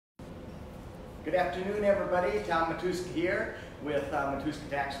Good afternoon, everybody. Tom Matuska here with Matuska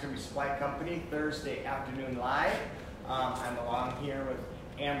Taxidermy Supply Company, Thursday afternoon live. I'm along here with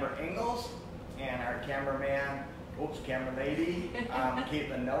Amber Ingalls and our camera lady,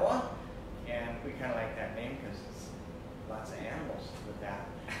 Caitlin Noah. And we kind of like that name because it's lots of animals with that.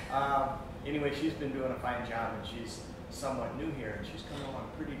 Anyway, she's been doing a fine job and she's somewhat new here and she's coming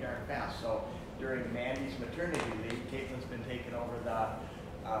along pretty darn fast. So during Mandy's maternity leave, Caitlin's been taking over the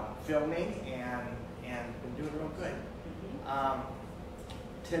filming and been doing real good.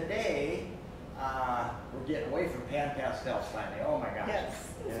 Today, we're getting away from pan pastels finally. Oh my gosh.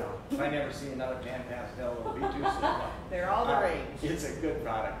 Yes. You know, if I never see another pan pastel, it'll be too soon. They're all the rage. It's a good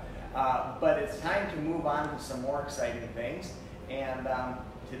product. But it's time to move on to some more exciting things. And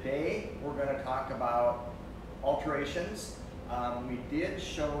today, we're going to talk about alterations. We did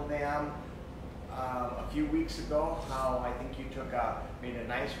show them a few weeks ago how I think you made a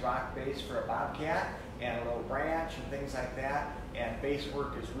nice rock base for a Bobcat and a little branch and things like that. And base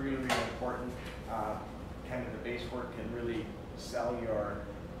work is really, really important. Kind of the base work can really sell your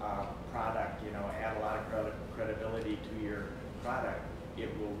product, you know, add a lot of credibility to your product. It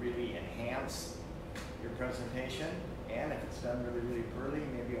will really enhance your presentation, and if it's done really, really poorly,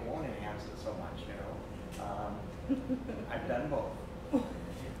 maybe it won't enhance it so much, you know. I've done both.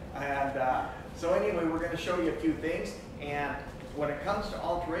 And so anyway, we're going to show you a few things, and when it comes to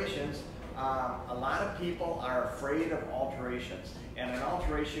alterations, a lot of people are afraid of alterations, and an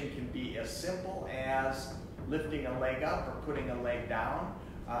alteration can be as simple as lifting a leg up or putting a leg down,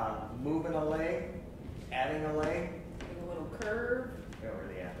 moving a leg, adding a leg, a little curve. We don't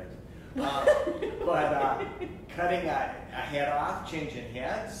really add legs. But cutting a head off, changing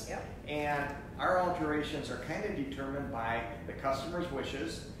heads, Yep. And our alterations are kind of determined by the customer's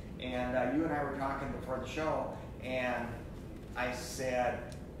wishes. And you and I were talking before the show, and I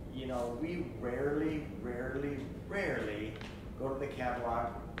said, you know, we rarely go to the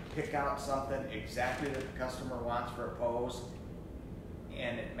catalog, pick out something exactly that the customer wants for a pose,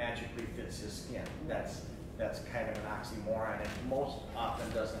 and it magically fits his skin. That's kind of an oxymoron, and most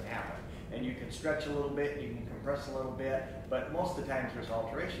often doesn't happen. And you can stretch a little bit, you can compress a little bit, but most of the times there's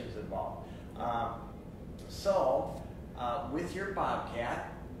alterations involved. With your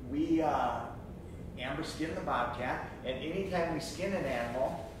Bobcat, we Amber skinned the Bobcat, and anytime we skin an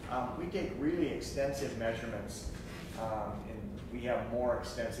animal, we take really extensive measurements, and we have more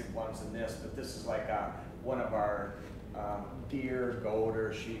extensive ones than this, but this is like one of our deer, goat,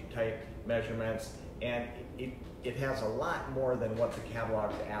 or sheep type measurements, and it has a lot more than what the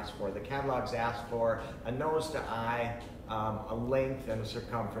catalogs ask for. The catalogs ask for a nose to eye, a length and a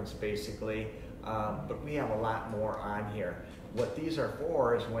circumference basically, but we have a lot more on here. What these are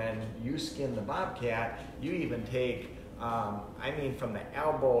for is when you skin the Bobcat, you even take, I mean from the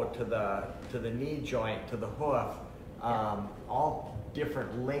elbow to the knee joint to the hoof, all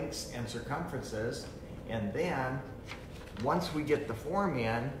different lengths and circumferences, and then once we get the form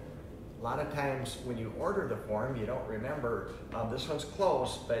in, a lot of times when you order the form, you don't remember, this one's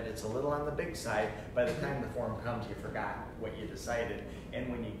close, but it's a little on the big side. By the time the form comes, you forgot what you decided.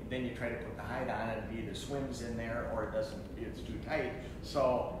 And then you try to put the hide on it, it either swims in there or it's too tight.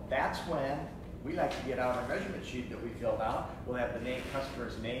 So that's when we like to get out our measurement sheet that we filled out. We'll have the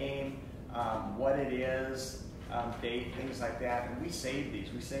customer's name, what it is, date, things like that. And we save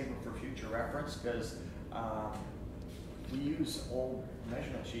these. We save them for future reference because we use old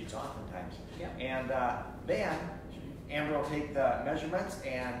measurement sheets oftentimes. Yep. And then Amber will take the measurements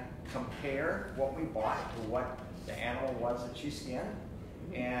and compare what we bought to what the animal was that she skinned.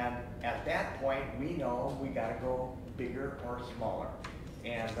 And at that point, we know we got to go bigger or smaller.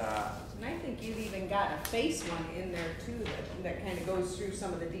 And I think you've even got a face one in there too that kind of goes through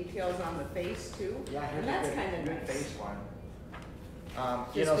some of the details on the face too. Yeah, and that's kind of nice. Face one.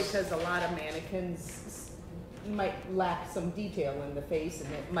 Just because a lot of mannequins might lack some detail in the face,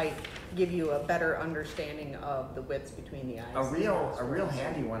 and it might give you a better understanding of the widths between the eyes. A real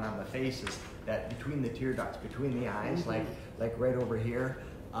handy one on the face is that between the tear ducts, between the eyes, like right over here,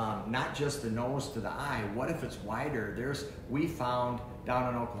 not just the nose to the eye. What if it's wider? We found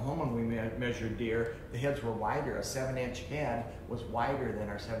down in Oklahoma when we measured deer, the heads were wider. A 7-inch head was wider than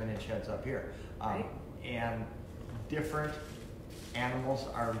our 7-inch heads up here. And different animals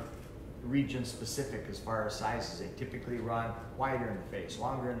are region specific as far as sizes. They typically run wider in the face,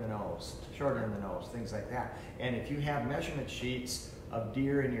 longer in the nose, shorter in the nose, things like that. And if you have measurement sheets of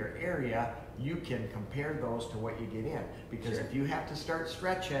deer in your area, you can compare those to what you get in. Because if you have to start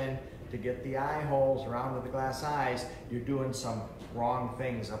stretching to get the eye holes around to the glass eyes, you're doing some wrong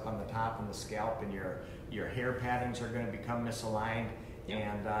things up on the top and the scalp, and your hair patterns are going to become misaligned.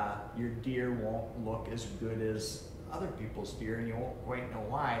 and your deer won't look as good as other people's deer, and you won't quite know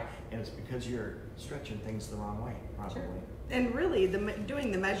why, and it's because you're stretching things the wrong way, probably. Sure. And really,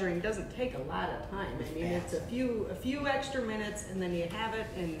 doing the measuring doesn't take a lot of time. I mean, it's a few extra minutes, and then you have it,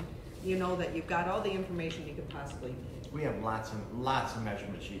 and you know that you've got all the information you could possibly need. We have lots of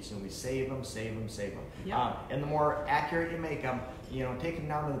measurement sheets, and we save them. Yep. And the more accurate you make them, you know, take them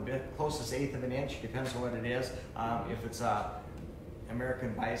down to the closest eighth of an inch, depends on what it is. If it's a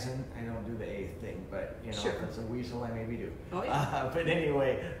American bison, I don't do the eighth thing, but you know, sure. If it's a weasel, I maybe do. Oh, yeah. But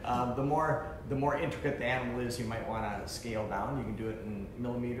anyway, the more intricate the animal is, you might want to scale down. You can do it in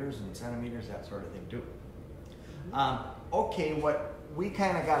millimeters and centimeters, that sort of thing too. Okay, what we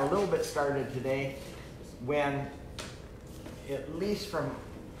kind of got a little bit started today, when, at least from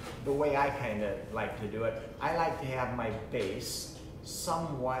the way I kind of like to do it, I like to have my base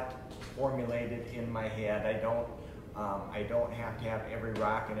somewhat formulated in my head. I don't have to have every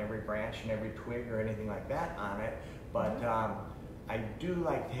rock and every branch and every twig or anything like that on it, but I do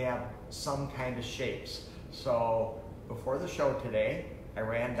like to have some kind of shapes. So before the show today, I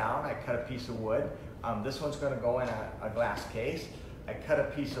ran down, I cut a piece of wood. This one's going to go in a glass case. I cut a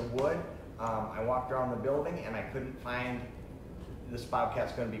piece of wood. I walked around the building and I couldn't find, this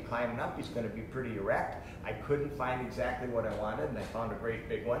bobcat's going to be climbing up, he's going to be pretty erect. I couldn't find exactly what I wanted, and I found a great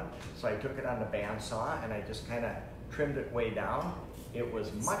big one. So I took it on the bandsaw and I just kind of trimmed it way down. It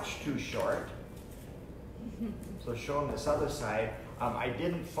was much too short. So show them this other side. I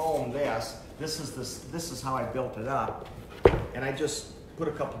didn't foam this. This is how I built it up. And I just put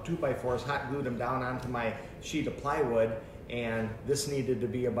a couple 2x4s, hot glued them down onto my sheet of plywood, and this needed to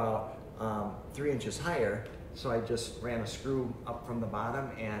be about 3 inches higher. So I just ran a screw up from the bottom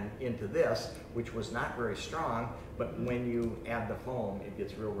and into this, which was not very strong, but when you add the foam, it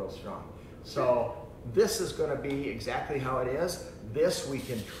gets real strong. So this is going to be exactly how it is. This we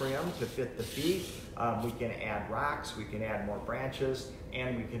can trim to fit the feet. We can add rocks, we can add more branches,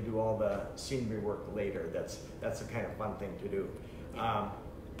 and we can do all the scenery work later. That's the kind of fun thing to do.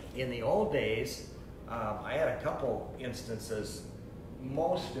 In the old days, I had a couple instances.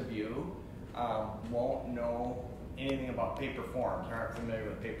 Most of you won't know anything about paper forms, aren't familiar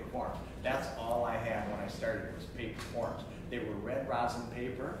with paper forms. That's all I had when I started, was paper forms. They were red rosin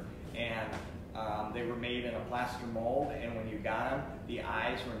paper, and they were made in a plaster mold, and when you got them, the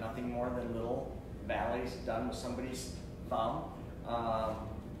eyes were nothing more than little valleys done with somebody's thumb.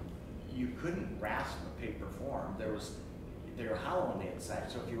 You couldn't rasp a paper form. They were hollow on the inside,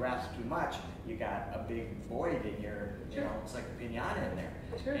 so if you rasped too much, you got a big void in your, you know, it's like a piñata in there.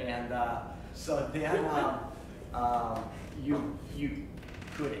 Sure. And so then you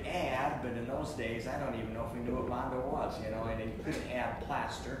could add, but in those days, I don't even know if we knew what Mondo was, you know, and you couldn't add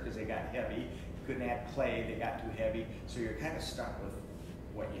plaster because they got heavy. You couldn't add clay, they got too heavy, so you're kind of stuck with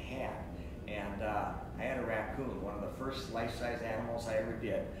what you had. And I had a raccoon, one of the first life-size animals I ever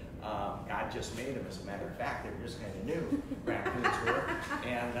did. God just made them, as a matter of fact. They were just kind of new, raccoons were.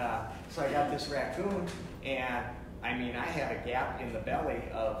 And so I got this raccoon, and I mean, I had a gap in the belly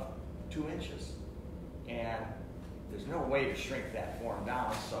of 2 inches. And there's no way to shrink that form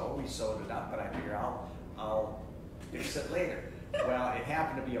down, so we sewed it up, but I figure I'll fix it later. Well, it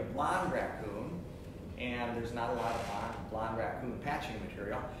happened to be a blonde raccoon, and there's not a lot of blonde raccoon patching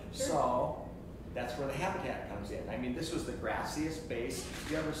material. Sure. So that's where the habitat comes in. I mean, this was the grassiest base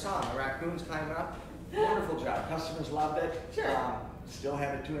you ever saw. The raccoons climbing up, wonderful job. Customers loved it. Sure. Still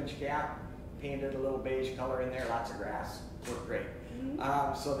had a 2-inch gap, painted a little beige color in there, lots of grass, worked great.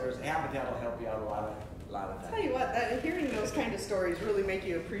 So there's habitat will help you out a lot of times. Tell you what, hearing those kind of stories really make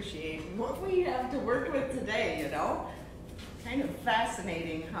you appreciate what we have to work with today, you know? Kind of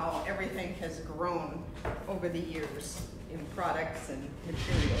fascinating how everything has grown over the years in products and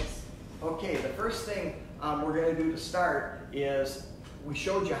materials. Okay, the first thing we're going to do to start is we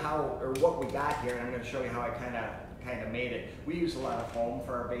showed you how, or what we got here, and I'm going to show you how I kind of made it. We use a lot of foam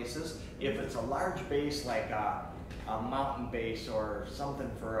for our bases. If it's a large base like a mountain base or something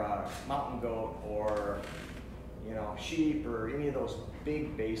for a mountain goat or, you know, sheep or any of those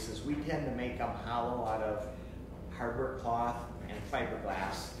big bases, we tend to make them hollow out of hardware cloth and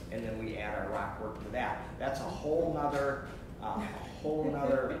fiberglass, and then we add our rock work to that. That's a whole nother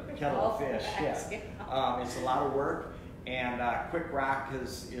kettle of fish. Yeah. It's a lot of work, and Quick Rock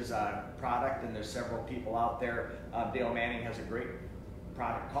is a product, and there's several people out there. Dale Manning has a great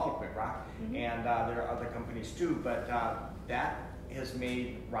product called Quick Rock, and there are other companies too, but that has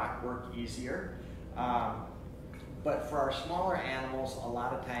made rock work easier. But for our smaller animals, a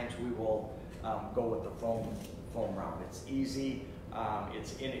lot of times we will go with the foam round. It's easy.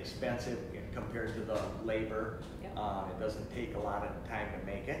 It's inexpensive compared to the labor. Yep. It doesn't take a lot of time to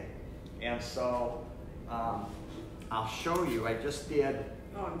make it. And so I'll show you, I just did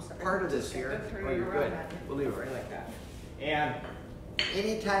Oh, I'm sorry. part of this here. Oh, you're good. We'll leave it right like that. And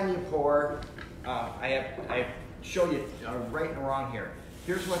anytime you pour, I show you right and wrong here.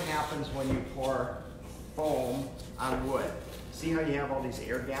 Here's what happens when you pour foam on wood. See how you have all these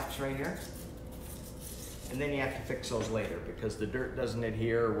air gaps right here? And then you have to fix those later because the dirt doesn't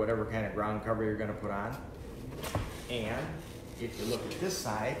adhere or whatever kind of ground cover you're going to put on. And if you look at this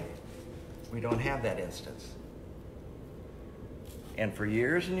side, we don't have that instance. And for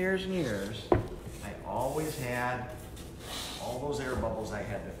years and years and years, I always had all those air bubbles I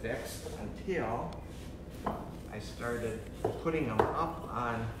had to fix until I started putting them up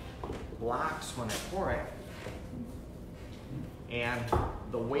on blocks when I pour it. And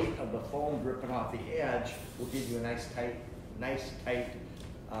the weight of the foam dripping off the edge will give you a nice tight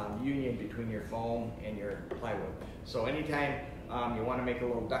union between your foam and your plywood. So anytime you want to make a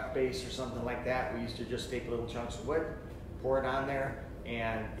little duck base or something like that, we used to just take little chunks of wood, pour it on there,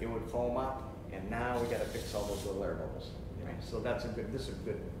 and it would foam up. And now we got to fix all those little air bubbles. Right? So this is a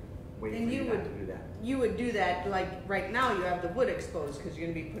good way for you not to do that. You would do that, like right now you have the wood exposed because you're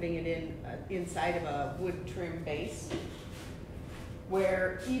going to be putting it in inside of a wood trim base.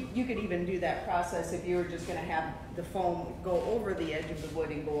 Where you could even do that process if you were just going to have the foam go over the edge of the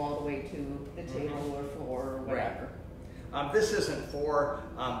wood and go all the way to the table or floor or whatever. Right. This isn't for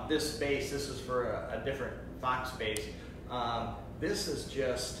this base. This is for a different Fox base. This is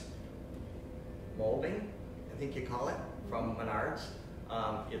just molding, I think you call it, from Menards.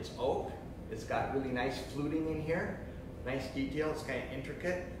 It's oak. It's got really nice fluting in here. Nice detail. It's kind of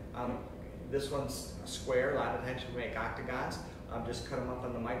intricate. This one's square. A lot of times we make octagons. Just cut them up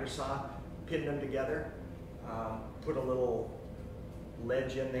on the miter saw, pin them together, put a little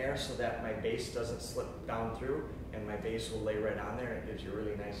ledge in there so that my base doesn't slip down through, and my base will lay right on there, and it gives you a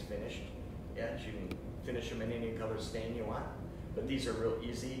really nice finished edge. You can finish them in any color stain you want, but these are real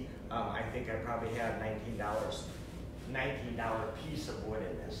easy. I think I probably had $19 piece of wood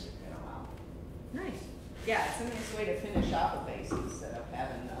in this. Wow. Nice. Yeah, it's a nice way to finish off a base instead of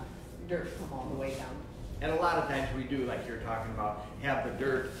having the dirt come all the way down. And a lot of times we do, like you're talking about, have the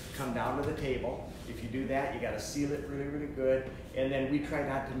dirt come down to the table. If you do that, you got to seal it really, really good. And then we try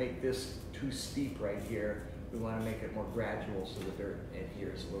not to make this too steep right here. We want to make it more gradual so the dirt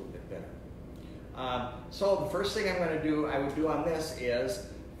adheres a little bit better. So the first thing I would do on this is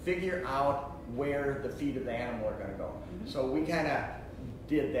figure out where the feet of the animal are going to go. Mm-hmm. So we kind of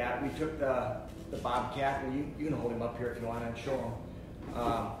did that. We took the Bobcat, and you can hold him up here if you want and show him.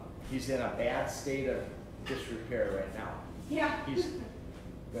 He's in a bad state of disrepair right now. Yeah. He's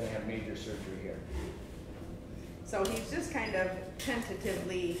going to have major surgery here. So he's just kind of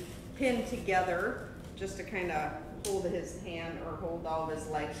tentatively pinned together just to kind of hold his hand or hold all of his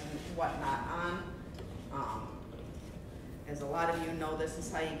legs and whatnot on. As a lot of you know, this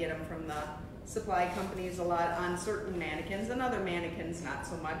is how you get them from the supply companies a lot on certain mannequins, and other mannequins not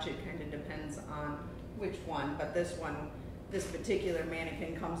so much. It kind of depends on which one, but this particular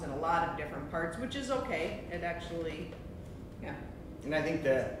mannequin comes in a lot of different parts, which is okay. It actually, yeah. And I think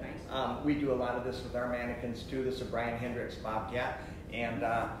that nice. We do a lot of this with our mannequins too. This is a Brian Hendricks Bobcat, and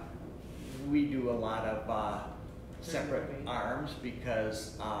we do a lot of separate arms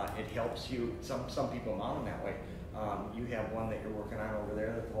because it helps you. Some people mount them that way. You have one that you're working on over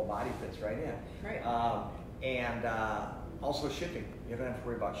there that the whole body fits right in. Right. And also shipping. You don't have to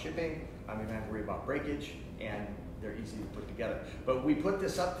worry about shipping. You don't have to worry about breakage, and they're easy to put together. But we put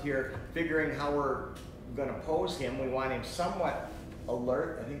this up here figuring how we're going to pose him. We want him somewhat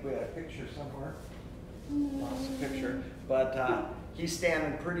alert. I think we had a picture somewhere. Lost a picture. But he's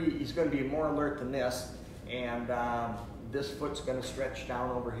standing he's going to be more alert than this. And this foot's going to stretch down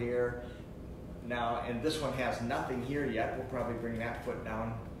over here. Now, and this one has nothing here yet. We'll probably bring that foot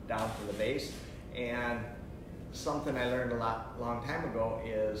down to the base. And something I learned long time ago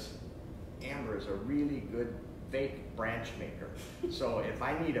is Amber is a really good fake branch maker. So if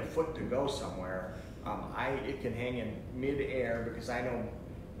I need a foot to go somewhere, it can hang in mid-air because I know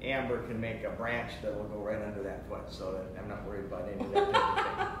Amber can make a branch that will go right under that foot, so that I'm not worried about any of that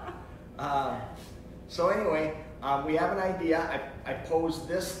type of thing. So anyway, we have an idea. I posed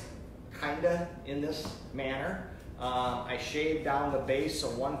this kinda in this manner. I shaved down the base,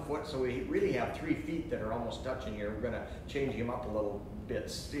 so 1 foot, so we really have 3 feet that are almost touching here. We're gonna change him up a little bit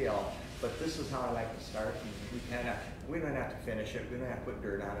still, but this is how I like to start. We don't have to finish it. We don't have to put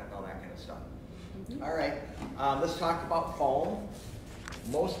dirt on it and all that kind of stuff. Mm-hmm. All right, let's talk about foam.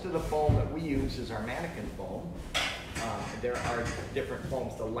 Most of the foam that we use is our mannequin foam. there are different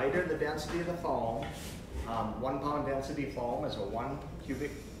foams. The lighter the density of the foam, 1 pound density foam is a 1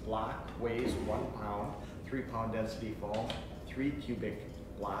 cubic block, weighs 1 pound. 3 pound density foam, 3 cubic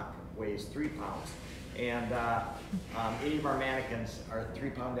block, weighs 3 pounds. And any of our mannequins are 3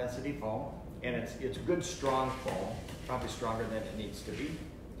 pound density foam, and it's good strong foam, probably stronger than it needs to be.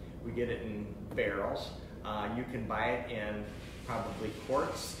 We get it in barrels. You can buy it in probably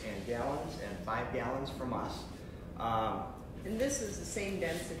quarts and gallons and 5 gallons from us. And this is the same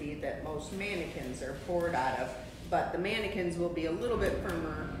density that most mannequins are poured out of, but the mannequins will be a little bit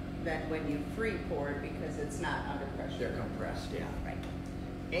firmer than when you free pour it because it's not under pressure. They're compressed, yeah. Right.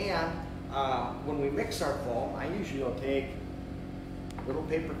 And when we mix our foam, I usually will take little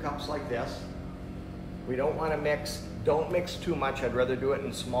paper cups like this. We don't want to mix, don't mix too much. I'd rather do it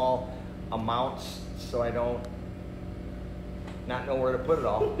in small amounts so I don't not know where to put it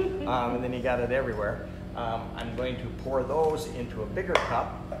all. And then you got it everywhere. I'm going to pour those into a bigger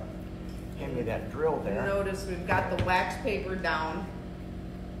cup. Hand me that drill there. Notice we've got the wax paper down.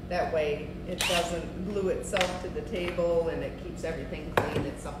 That way it doesn't glue itself to the table and it keeps everything clean.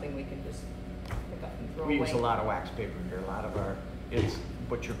 It's something we can just pick up and throw away. We use a lot of wax paper here. A lot of it's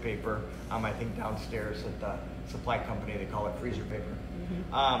butcher paper. I think downstairs at the supply company they call it freezer paper.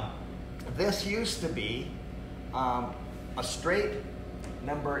 Mm-hmm. This used to be a straight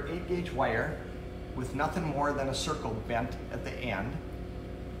number 8 gauge wire with nothing more than a circle bent at the end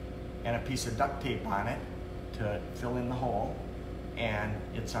and a piece of duct tape on it to fill in the hole. And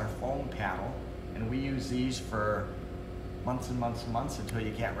it's our foam paddle, and we use these for months and months and months until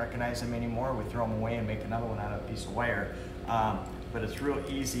you can't recognize them anymore. We throw them away and make another one out of a piece of wire. But it's real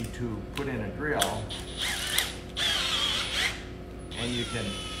easy to put in a drill, and you can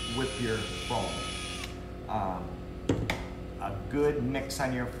whip your foam. A good mix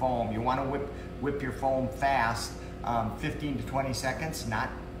on your foam. You want to whip your foam fast, 15 to 20 seconds, not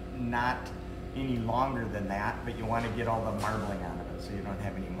any longer than that, but you want to get all the marbling out of it so you don't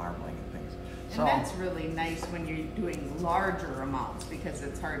have any marbling and things. And that's really nice when you're doing larger amounts because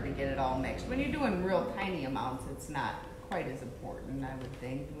it's hard to get it all mixed. When you're doing real tiny amounts, it's not quite as important, I would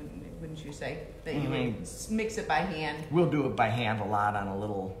think, wouldn't you say? That you would mix it by hand. We'll do it by hand a lot on a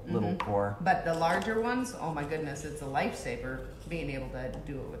little pour. But the larger ones, oh my goodness, it's a lifesaver being able to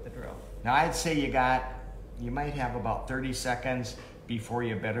do it with the drill. Now I'd say you might have about 30 seconds before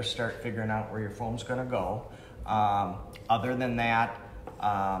you better start figuring out where your foam's gonna go. Other than that,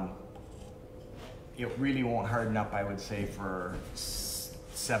 it really won't harden up, I would say, for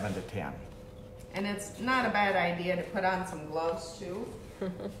 7 to 10. And it's not a bad idea to put on some gloves too.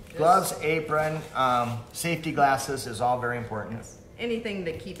 Gloves, apron, safety glasses is all very important. Anything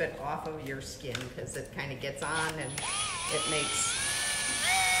to keep it off of your skin because it kind of gets on and it makes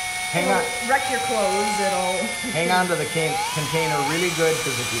wreck your clothes. Hang on to the container really good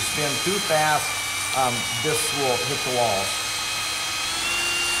because if you spin too fast, this will hit the wall.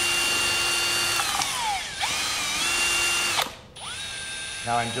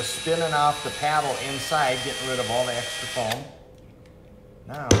 Now I'm just spinning off the paddle inside, getting rid of all the extra foam.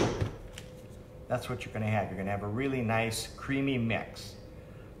 Now, that's what you're gonna have. You're gonna have a really nice, creamy mix.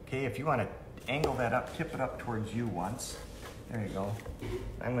 Okay, if you wanna angle that up, tip it up towards you once. There you go.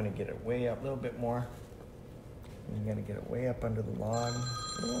 I'm gonna get it way up a little bit more. I'm gonna get it way up under the log.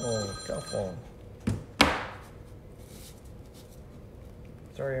 Oh, careful.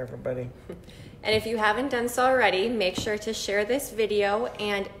 Sorry, everybody. And if you haven't done so already, make sure to share this video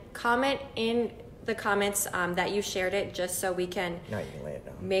and comment in the comments that you shared it, just so we can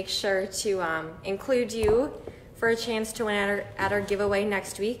make sure to include you for a chance to win at our giveaway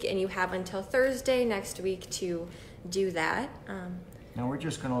next week. And you have until Thursday next week to do that. Now we're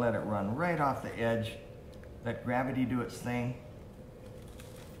just going to let it run right off the edge. Let gravity do its thing.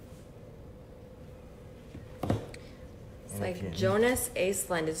 It's like Jonas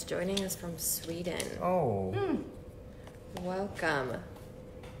Aisland is joining us from Sweden. Oh. Welcome.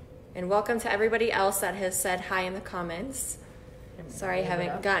 And welcome to everybody else that has said hi in the comments. Sorry I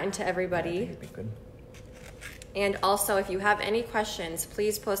haven't gotten to everybody. And also, if you have any questions,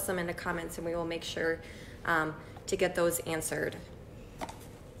 please post them in the comments and we will make sure to get those answered.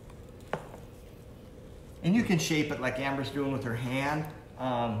 And you can shape it like Amber's doing with her hand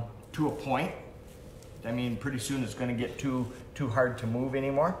to a point. I mean, pretty soon it's going to get too hard to move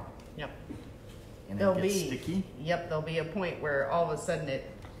anymore. Yep. And it gets sticky. Yep, there'll be a point where all of a sudden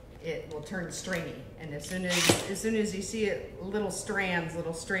it will turn stringy, and as soon as you see it, little strings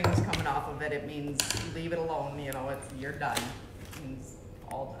coming off of it, it means leave it alone. You know, you're done. It means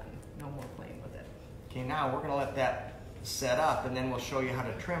all done. No more playing with it. Okay, now we're going to let that set up, and then we'll show you how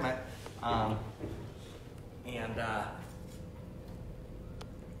to trim it. And I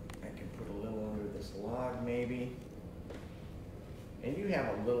can put a little under this log maybe. And you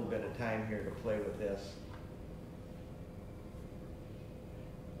have a little bit of time here to play with this.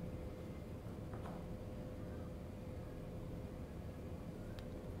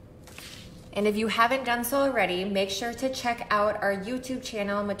 And if you haven't done so already, make sure to check out our YouTube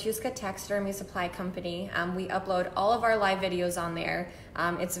channel, Matuska Taxidermy Supply Company. We upload all of our live videos on there.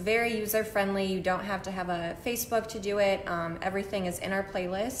 It's very user-friendly. You don't have to have a Facebook to do it. Everything is in our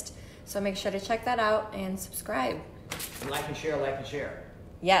playlist. So make sure to check that out and subscribe. And like and share, like and share.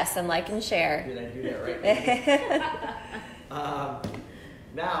 Yes, and like and share. Did I do that right?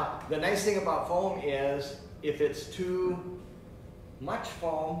 Now, the nice thing about foam is if it's too much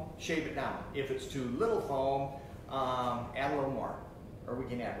foam, shave it down. If it's too little foam, add a little more. Or we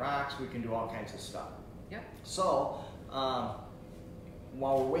can add rocks, we can do all kinds of stuff. Yep. So, while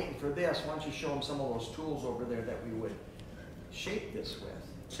we're waiting for this, why don't you show them some of those tools over there that we would shape this with?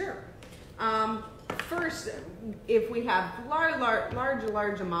 Sure. First, if we have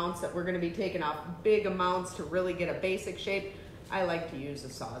large amounts that we're going to be taking off big amounts to really get a basic shape, I like to use a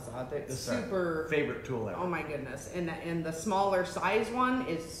Sawzall. That's super favorite tool ever. Oh my goodness! And the smaller size one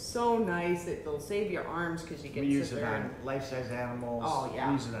is so nice. It'll save your arms because you can use it on life-size animals. Oh yeah.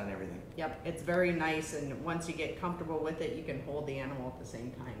 We use it on everything. Yep, it's very nice, and once you get comfortable with it, you can hold the animal at the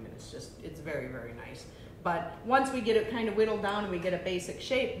same time, and it's very, very nice. But once we get it kind of whittled down and we get a basic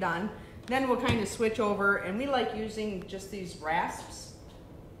shape done, then we'll kind of switch over, and we like using just these rasps.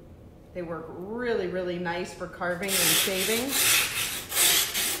 They work really, really nice for carving and shaving.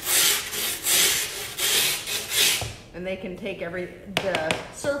 And they can take the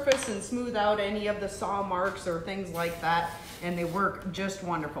surface and smooth out any of the saw marks or things like that, and they work just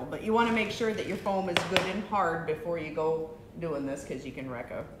wonderful. But you want to make sure that your foam is good and hard before you go doing this, because you can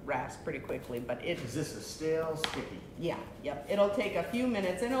wreck a rasp pretty quickly. But is this a still sticky? Yeah, yep. It'll take a few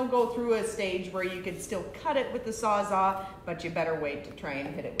minutes, and it'll go through a stage where you can still cut it with the Sawzall, but you better wait to try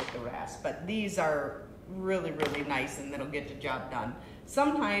and hit it with the rasp. But these are really, really nice, and it'll get the job done.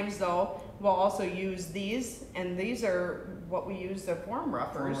 Sometimes, though, we'll also use these, and these are what we use, the form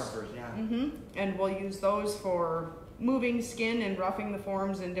roughers. Form roughers, yeah. And we'll use those for moving skin and roughing the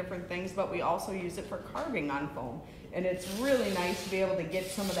forms and different things, but we also use it for carving on foam. And it's really nice to be able to get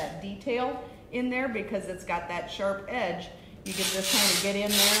some of that detail in there because it's got that sharp edge. You can just kind of get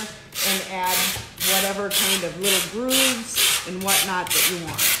in there and add whatever kind of little grooves and whatnot that you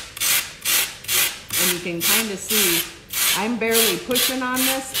want. And you can kind of see, I'm barely pushing on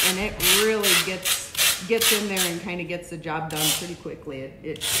this, and it really gets in there and kind of gets the job done pretty quickly. And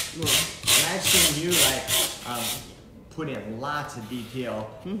I've seen you put in lots of detail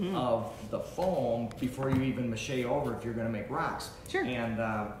of the foam before you even mache over if you're going to make rocks. Sure. And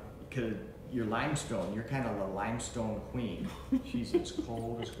because you're limestone, you're kind of the limestone queen. She's as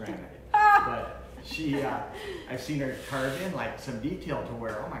cold as granite. But I've seen her carve in like some detail to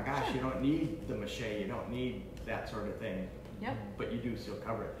where, oh my gosh, you don't need the mache, you don't need that sort of thing. Yep. But you do still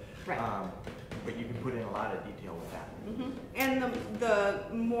cover it. Right. But you can put in a lot of detail with that. And the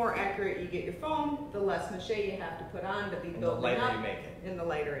more accurate you get your foam, the less mache you have to put on to be building up. The lighter you make it. And the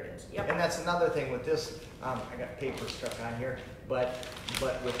lighter it is. Yep. And that's another thing with this. I got paper stuck on here, but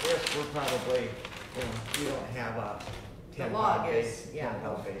with this, we're probably, you don't have a 10-pound base,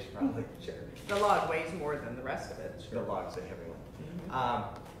 10-pound base probably. Sure. The log weighs more than the rest of it. Sure. The log's a heavy one.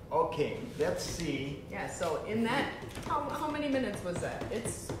 Okay, let's see. Yeah, so in that, how many minutes was that?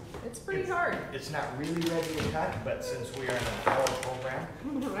 It's pretty hard. It's not really ready to cut, but since we are in an hour program,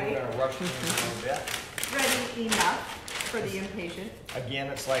 right. We're going to rush through a little bit. Ready enough for the impatient. Again,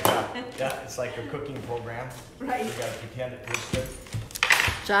 it's like a cooking program. Right. You got to pretend it tastes good.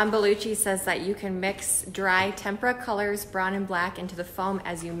 John Bellucci says that you can mix dry tempera colors, brown and black, into the foam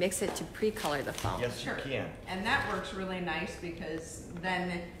as you mix it to pre-color the foam. Yes, sure. you can. And that works really nice because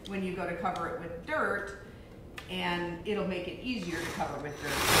then when you go to cover it with dirt, and it'll make it easier to cover with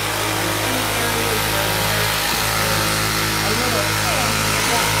dirt. A little thin, it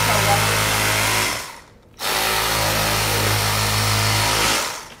won't show up.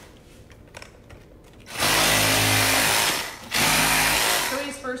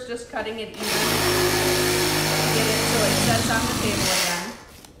 Just cutting it even, get it so it sets on the table again,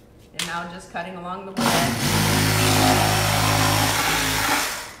 and now just cutting along the wood edge.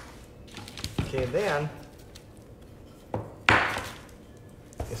 Okay, then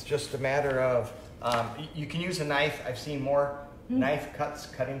it's just a matter of you can use a knife. I've seen more knife cuts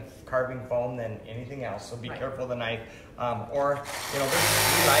carving foam than anything else, so be careful of the knife. Or we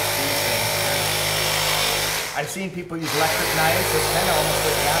like these things. I've seen people use electric knives. It's kind of almost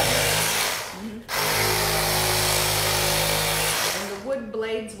like that here.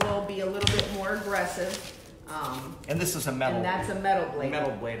 aggressive. And this is a metal. And that's a metal blade.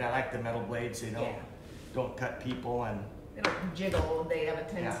 Metal blade. I like the metal blades. You know, don't cut people and. They don't jiggle. They have a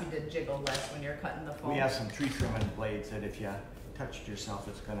tendency to jiggle less when you're cutting the foam. We have some tree trimming blades that if you touched yourself,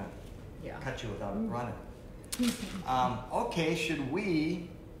 it's gonna cut you without running. Okay, should we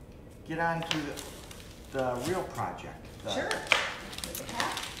get on to the real project? Sure.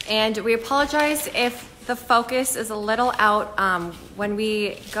 And we apologize if the focus is a little out. When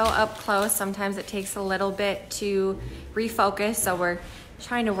we go up close, sometimes it takes a little bit to refocus, so we're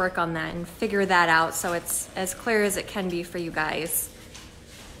trying to work on that and figure that out so it's as clear as it can be for you guys.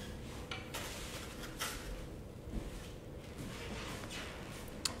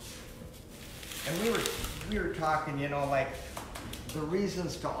 And we were talking, you know, like the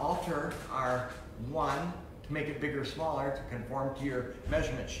reasons to alter are, one, to make it bigger or smaller to conform to your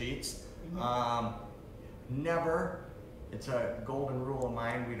measurement sheets. Never, it's a golden rule of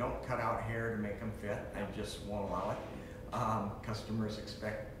mine, we don't cut out hair to make them fit. I just won't allow it. Customers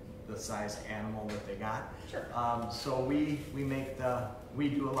expect the size animal that they got. Sure. So we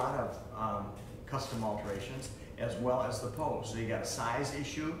do a lot of custom alterations as well as the pose. So you got a size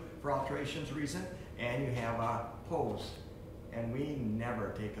issue for alterations reason, and you have a pose. And we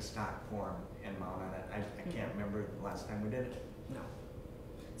never take a stock form and mount on it. I can't remember the last time we did it. No.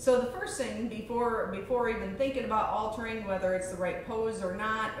 So the first thing, before even thinking about altering, whether it's the right pose or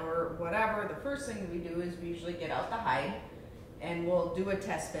not, or whatever, the first thing we do is we usually get out the hide and we'll do a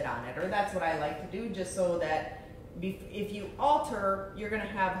test fit on it, or that's what I like to do, just so that if you alter, you're gonna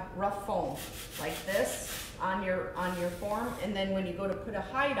have rough foam like this on your form, and then when you go to put a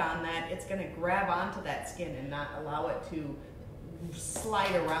hide on that, it's gonna grab onto that skin and not allow it to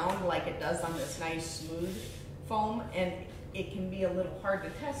slide around like it does on this nice smooth foam, and it can be a little hard to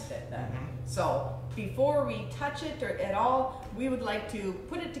test fit then. So before we touch it or at all, we would like to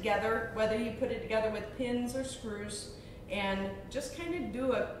put it together, whether you put it together with pins or screws, and just kind of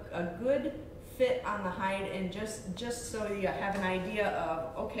do a good fit on the hide, and just so you have an idea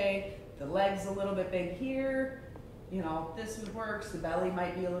of, okay, the leg's a little bit big here, you know, this works, the belly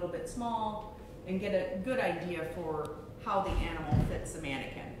might be a little bit small, and get a good idea for how the animal fits the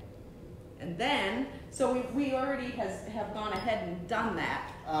mannequin. And then, so we already have gone ahead and done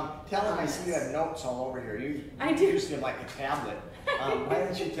that. Tell them I see you have notes all over here. I do. You used to have like a tablet. Why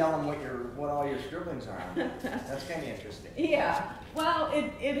don't you tell them what all your scribblings are on? That's kind of interesting. Yeah, well,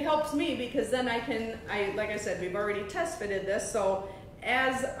 it helps me because then like I said, we've already test fitted this, so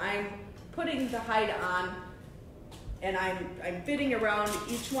as I'm putting the hide on and I'm fitting around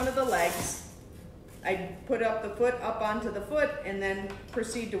each one of the legs, I put up the foot up onto the foot and then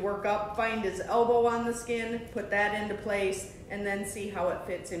proceed to work up, find his elbow on the skin, put that into place, and then see how it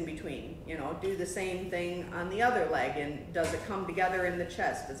fits in between. You know, do the same thing on the other leg, and does it come together in the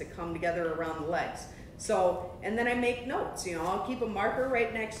chest? Does it come together around the legs? So, and then I make notes, you know, I'll keep a marker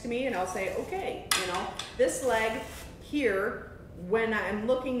right next to me and I'll say, okay, you know, this leg here, when I'm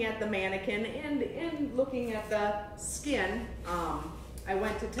looking at the mannequin and looking at the skin, I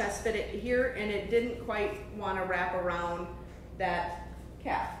went to test fit it here and it didn't quite want to wrap around that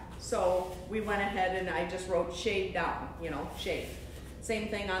calf. So we went ahead and I just wrote shave down, you know, shave. Same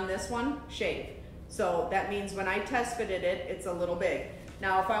thing on this one, shave. So that means when I test fitted it, it's a little big.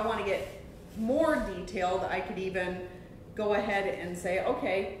 Now if I want to get more detailed, I could even go ahead and say,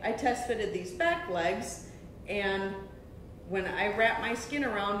 okay, I test fitted these back legs, and when I wrap my skin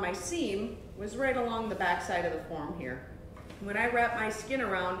around, my seam was right along the back side of the form here. When I wrap my skin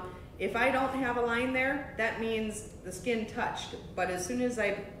around, if I don't have a line there, that means the skin touched. But as soon as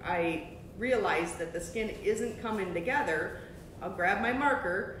I realize that the skin isn't coming together, I'll grab my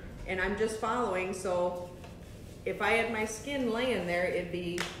marker and I'm just following. So if I had my skin laying there, it'd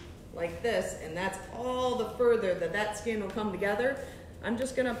be like this, and that's all the further that skin will come together. I'm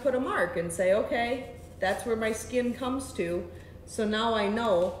just gonna put a mark and say, okay, that's where my skin comes to. So now I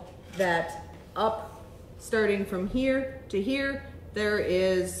know that up, starting from here to here, there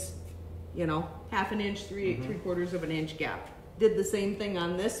is, you know, half an inch, three quarters of an inch gap. Did the same thing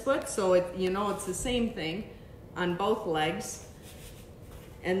on this foot, so it, you know, it's the same thing on both legs.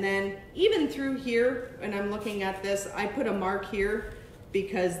 And then even through here, when I'm looking at this, I put a mark here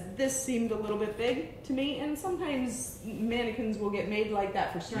because this seemed a little bit big to me, and sometimes mannequins will get made like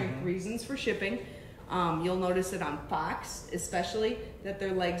that for strength reasons, for shipping. You'll notice it on fox, especially, that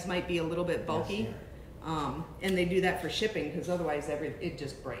their legs might be a little bit bulky. Yes, and they do that for shipping because otherwise it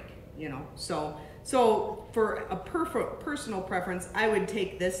just break, you know. So for a personal preference, I would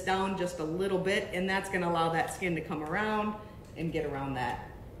take this down just a little bit, and that's going to allow that skin to come around and get around that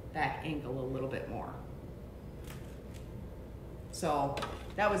back ankle a little bit more. So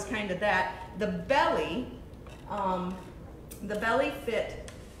that was kind of that. The belly fit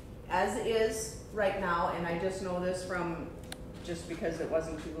as is right now, and I just know this from just because it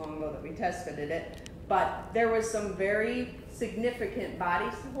wasn't too long ago that we tested it, but there was some very significant body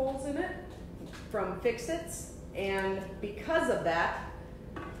holes in it from fix-its, and because of that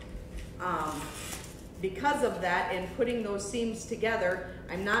and putting those seams together,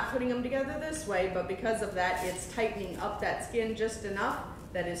 I'm not putting them together this way, but because of that, it's tightening up that skin just enough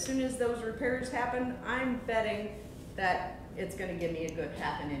that as soon as those repairs happen, I'm betting that it's gonna give me a good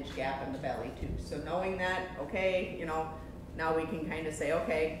 ½ inch gap in the belly too. So knowing that, okay, you know, now we can kind of say,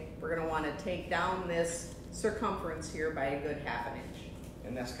 okay, we're gonna wanna take down this circumference here by a good ½ inch.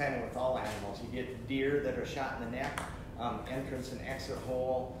 And that's kind of with all animals. You get deer that are shot in the neck, entrance and exit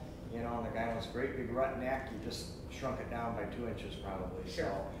hole, you know, and the guy with a great big rut neck, you just shrunk it down by 2 inches probably. Sure.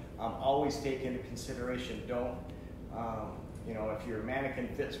 So always take into consideration, don't, you know, if your mannequin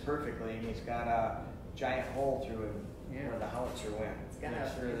fits perfectly and he's got a giant hole through him where the howitzer went, It's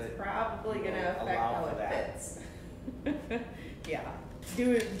probably gonna affect how it fits. Yeah,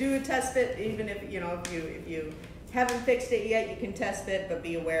 do a test fit, even if you haven't fixed it yet, you can test it, but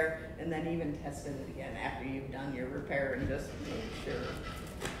be aware, and then even test it again after you've done your repair and just make sure.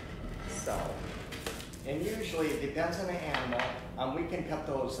 So, and usually it depends on the animal. We can cut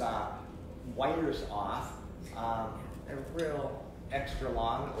those wires off. They're real extra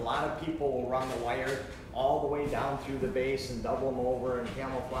long. A lot of people will run the wire all the way down through the base and double them over and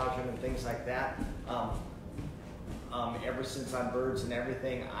camouflage them and things like that. Ever since on birds and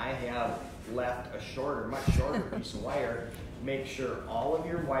everything, I have left a shorter, much shorter piece of wire. Make sure all of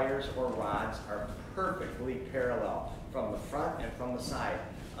your wires or rods are perfectly parallel from the front and from the side.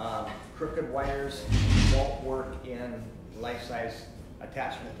 Crooked wires won't work in life-size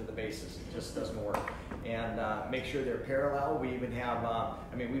attachment to the bases. It just doesn't work. And make sure they're parallel. We even have,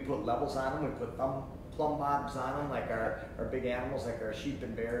 I mean, we put levels on them. We put plumb bobs on them, like our big animals, like our sheep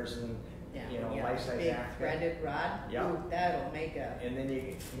and bears and life-size big Africa. threaded rod. Yeah. Ooh, that'll make a. And then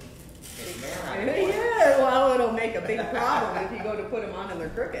you. Yeah, well, it'll make a big problem if you go to put them on and they're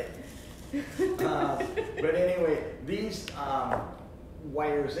crooked. But anyway, these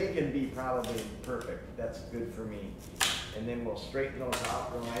wires, they can be probably perfect. That's good for me. And then we'll straighten those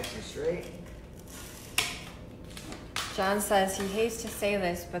out real nice and straight. John says he hates to say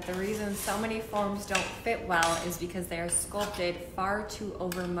this, but the reason so many forms don't fit well is because they are sculpted far too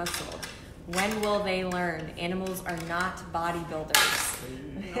over-muscled. When will they learn? Animals are not bodybuilders.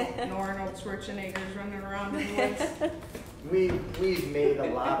 No Arnold Schwarzenegger's running around in the woods. We've made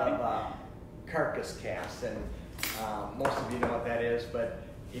a lot of carcass casts, and most of you know what that is, but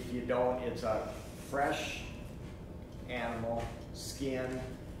if you don't, it's a fresh animal skin,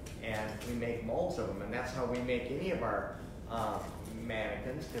 and we make molds of them, and that's how we make any of our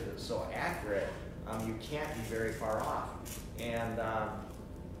mannequins, because it's so accurate. You can't be very far off, and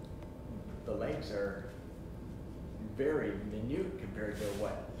the legs are very minute compared to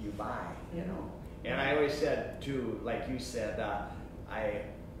what you buy, you know. And I always said too, like you said,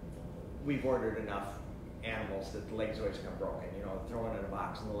 we've ordered enough animals that the legs always come broken. You know, throw it in a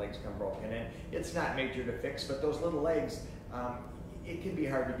box and the legs come broken, and it's not major to fix. But those little legs, it can be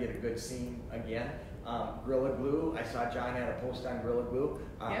hard to get a good seam again. Gorilla Glue, I saw John had a post on Gorilla Glue.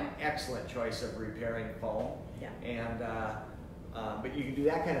 Excellent choice of repairing foam. Yeah. And but you can do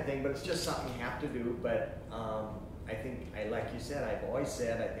that kind of thing, but it's just something you have to do. But I think, like you said, I've always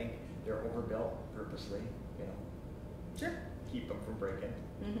said, I think they're overbuilt purposely, you know. Sure. Keep them from breaking.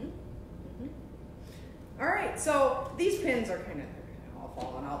 All right, so these pins are kind of all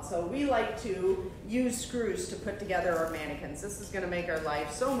falling out. So we like to use screws to put together our mannequins. This is going to make our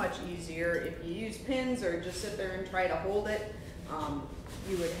life so much easier. If you use pins or just sit there and try to hold it,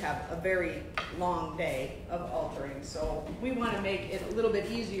 you would have a very long day of altering. So we want to make it a little bit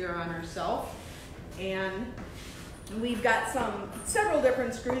easier on ourselves. And we've got several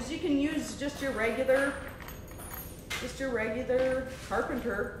different screws. You can use just your regular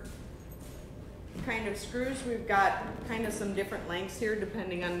carpenter kind of screws. We've got kind of some different lengths here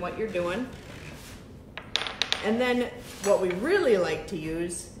depending on what you're doing. And then what we really like to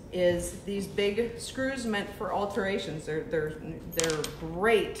use is these big screws meant for alterations. They're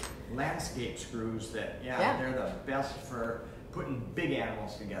great. Landscape screws that, they're the best for putting big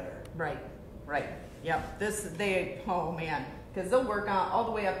animals together. Right. Yep. Oh man, because they'll work on all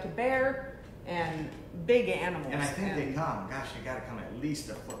the way up to bear and big animals. And I think they got to come at least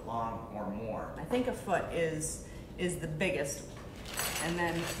a foot long or more. I think a foot is the biggest.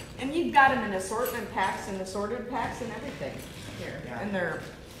 And you've got them in assorted packs and everything here. Yeah. And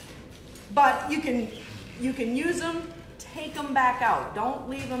but you can use them, take them back out. Don't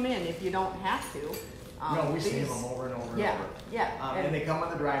leave them in if you don't have to. No, we save them over and over and over. Yeah. And they come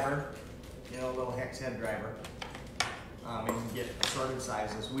with a driver, you know, a little hex head driver. And you get assorted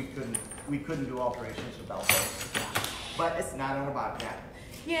sizes. We couldn't do alterations without those. But it's not on a Bobcat.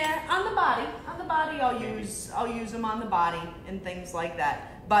 Yeah, on the body I'll use them on the body and things like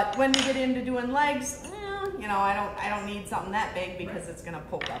that. But when we get into doing legs, you know, I don't need something that big because it's gonna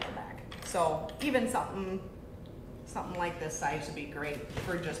poke out the back. So even something like this size would be great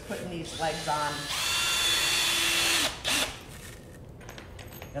for just putting these legs on.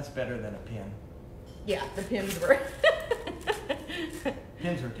 That's better than a pin. Yeah, the pins were.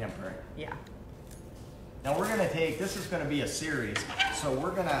 Pins are temporary. Yeah. Now we're gonna take, this is gonna be a series. So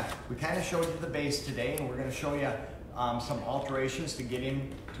we kind of showed you the base today, and we're gonna show you some alterations to get him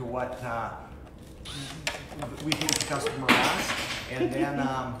to what we think the customer wants. And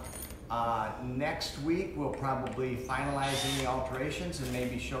then next week, we'll probably finalize any alterations and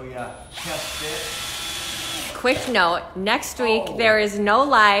maybe show you a test fit. Quick note, next week there is no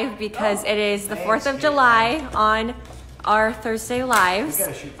live because it is the 4th of July on our Thursday lives. We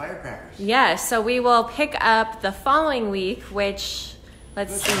gotta shoot firecrackers. Yes, so we will pick up the following week, which,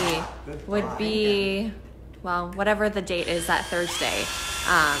 let's see, would be, well, whatever the date is that Thursday.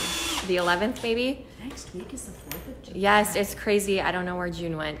 The 11th maybe? Next week is the 4th of July. Yes, it's crazy. I don't know where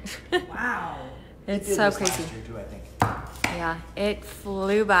June went. Wow. It's so crazy. Last year too, I think. Yeah, it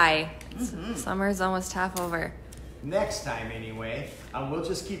flew by. Summer's almost half over. Next time anyway, we'll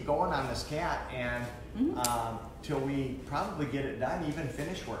just keep going on this cat and till we probably get it done, even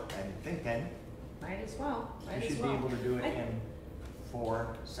finish work, I'm thinking. Might as well. We should be able to do it in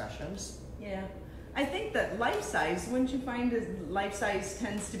 4 sessions. Yeah. I think that life size, wouldn't you find that life size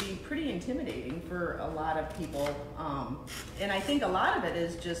tends to be pretty intimidating for a lot of people? And I think a lot of it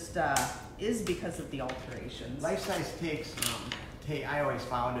is just, is because of the alterations. Life size takes, I always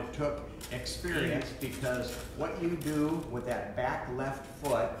found it took experience because what you do with that back left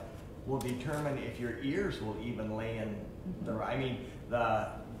foot will determine if your ears will even lay in the, I mean, the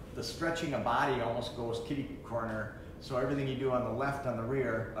stretching of body almost goes kitty corner. So everything you do on the left on the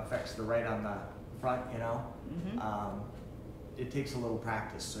rear affects the right on the front, you know. It takes a little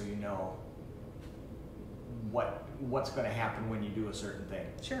practice so you know what's going to happen when you do a certain thing.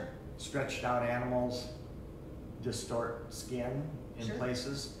 Sure. Stretched out animals distort skin in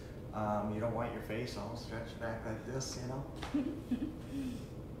places. You don't want your face all stretched back like this, you know.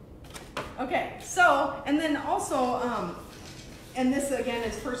 Okay, so, and then also, and this again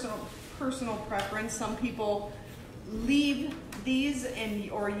is personal preference. Some people leave these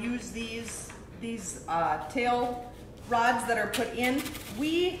or use these tail rods that are put in.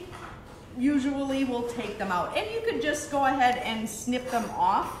 We usually will take them out, and you could just go ahead and snip them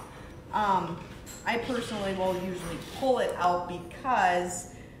off. I personally will usually pull it out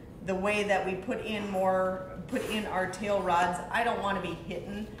because the way that we put in our tail rods, I don't want to be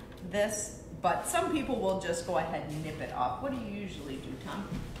hitting this, but some people will just go ahead and nip it off. What do you usually do, Tom?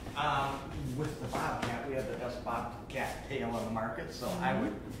 With the Bobcat, we have the best Bobcat tail on the market, so I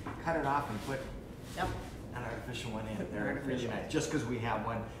would cut it off and put an artificial one in there. Really nice. Just because we have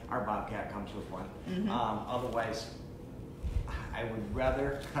one, our Bobcat comes with one. Otherwise, I would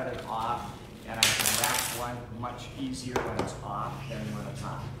rather cut it off, and I can wrap one much easier when it's off than when it's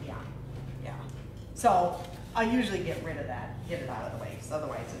on. Yeah. So I usually get rid of that, get it out of the way, because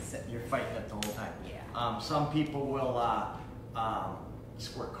otherwise it's sitting. You're fighting it the whole time. Yeah. Some people will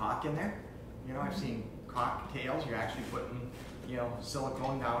squirt caulk in there. You know, I've seen caulk tails. You're actually putting, you know,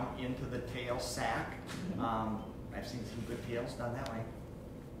 silicone down into the tail sack. I've seen some good tails done that way.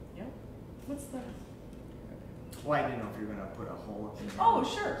 Yep. What's the? Well, I didn't know if you were going to put a hole up in there. Oh,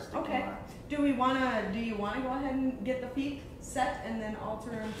 sure. Okay. Do you want to go ahead and get the feet set and then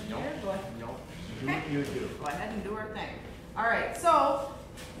alter them from there? Nope. You do. Go ahead and do our thing. All right. So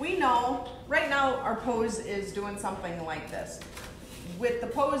we know right now our pose is doing something like this. With the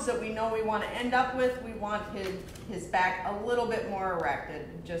pose that we know we want to end up with, we want his back a little bit more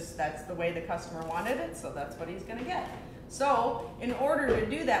erected. Just that's the way the customer wanted it, so that's what he's going to get. So in order to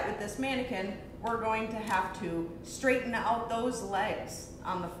do that with this mannequin, we're going to have to straighten out those legs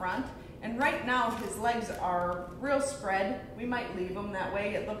on the front. And right now his legs are real spread. We might leave them that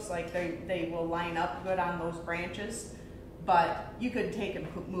way. It looks like they will line up good on those branches. But you could take and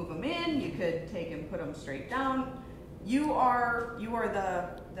move them in. You could take and put them straight down. You are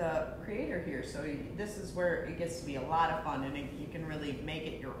the creator here, so this is where it gets to be a lot of fun, and you can really make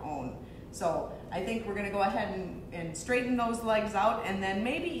it your own. So I think we're going to go ahead and straighten those legs out, and then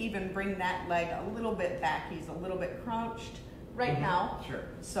maybe even bring that leg a little bit back. He's a little bit crouched right now. Sure.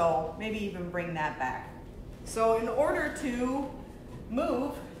 So maybe even bring that back. So in order to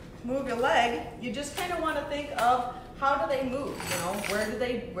move your leg, you just kind of want to think of how do they move, you know, where do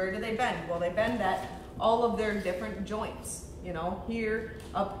they bend? Well, they bend at all of their different joints, you know, here,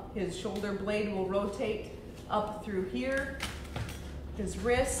 up his shoulder blade will rotate up through here, his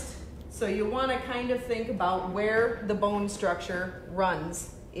wrist. So you want to kind of think about where the bone structure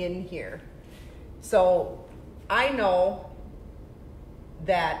runs in here. So I know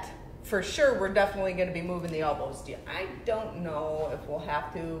that for sure we're definitely going to be moving the elbows. I don't know if we'll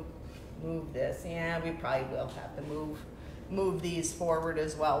have to move this. Yeah, we probably will have to move these forward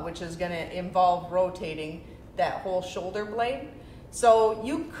as well, which is going to involve rotating that whole shoulder blade. So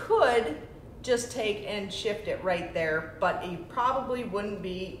you could just take and shift it right there, but it probably wouldn't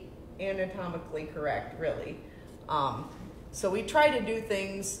be anatomically correct, really. So we try to do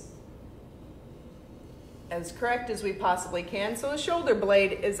things as correct as we possibly can. So the shoulder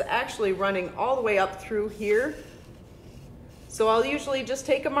blade is actually running all the way up through here. So I'll usually just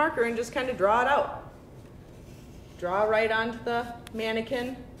take a marker and just kind of draw it out. Draw right onto the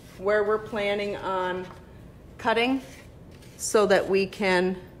mannequin where we're planning on cutting so that we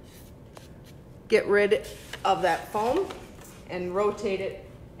can get rid of that foam and rotate it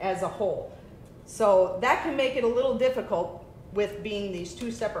as a whole. So that can make it a little difficult with being these two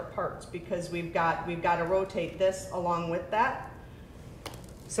separate parts because we've got to rotate this along with that.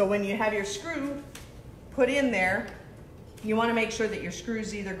 So when you have your screw put in there, you want to make sure that your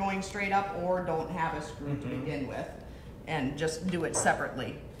screw's either going straight up or don't have a screw to begin with, and just do it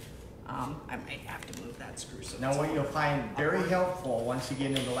separately. I might have to move that screw. So now what you'll find very helpful once you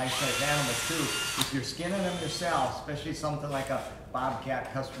get into life-size animals too, if you're skinning them yourself, especially something like a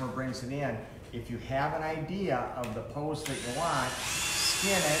bobcat, customer brings it in, if you have an idea of the pose that you want,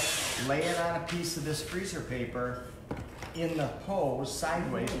 skin it, lay it on a piece of this freezer paper in the pose,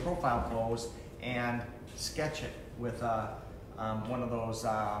 sideways, profile pose, and sketch it with one of those,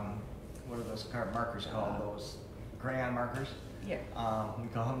 what are those card markers called? Those crayon markers? Yeah. We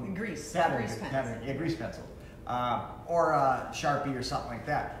call them grease. Grease pencil. Or a Sharpie or something like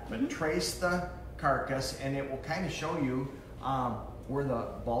that. But trace the carcass and it will kind of show you where the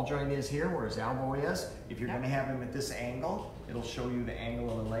ball joint is here, where his elbow is. If you're going to have him at this angle, it'll show you the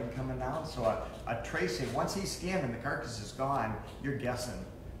angle of the leg coming down. So a tracing, once he's skinned and the carcass is gone, you're guessing.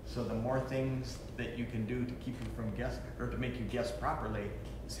 So the more things that you can do to keep you from guessing, or to make you guess properly,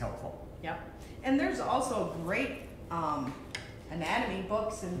 is helpful. Yep. And there's also great anatomy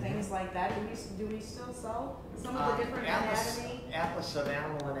books and things like that. Do we still sell some of the different anatomy? Atlas of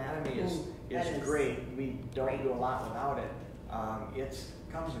Animal Anatomy is great. We don't do a lot without it. It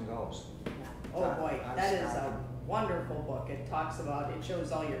comes and goes. Yeah. Oh boy, that is a wonderful book. It talks about, it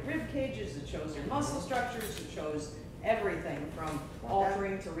shows all your rib cages, it shows your muscle structures, it shows everything from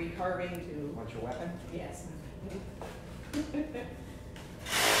altering to recarving to... Want your weapon? Yes.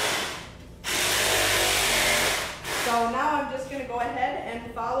 So now I'm just going to go ahead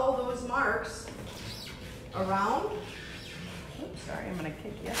and follow those marks around. Oops, sorry, I'm going to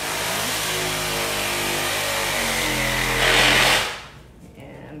kick you.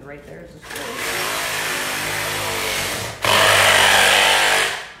 And right there's the screw.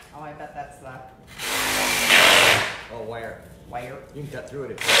 Oh, I bet that's the... Oh, wire. Wire. You can cut through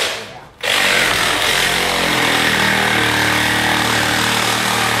it if you want. Yeah.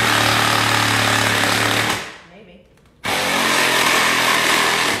 Maybe. Am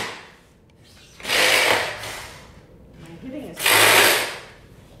I hitting a screw?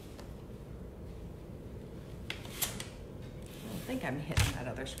 I don't think I'm hitting that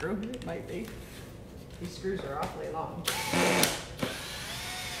other screw. It might be. These screws are awfully long.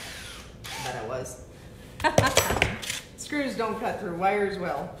 I bet it was. Screws don't cut through, wires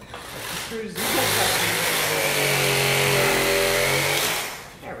will. Screws don't cut through.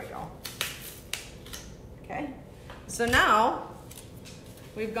 There we go. Okay. So now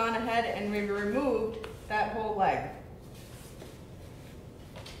we've gone ahead and we've removed that whole leg.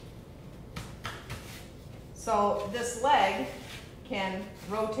 So this leg can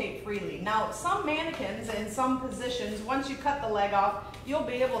rotate freely. Now some mannequins in some positions, once you cut the leg off, you'll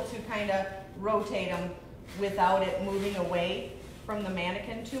be able to kind of rotate them without it moving away from the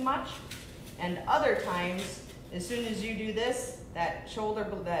mannequin too much. And other times, as soon as you do this, that shoulder,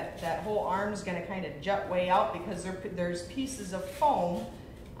 that whole arm is going to kind of jut way out because there's pieces of foam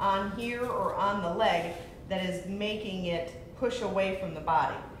on here or on the leg that is making it push away from the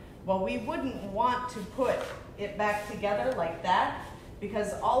body. Well, we wouldn't want to put it back together like that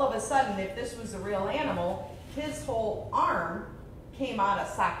because all of a sudden, if this was a real animal, his whole arm came out of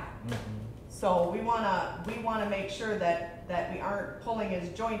socket. So we wanna make sure that we aren't pulling his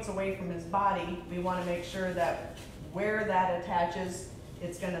joints away from his body. We wanna make sure that where that attaches,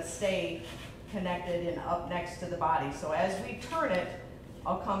 it's gonna stay connected and up next to the body. So as we turn it,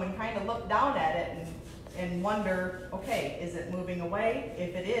 I'll come and kind of look down at it and wonder, okay, is it moving away?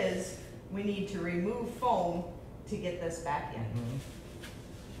 If it is, we need to remove foam to get this back in.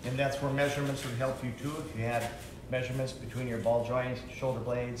 Mm-hmm. And that's where measurements would help you too, if you had measurements between your ball joints, shoulder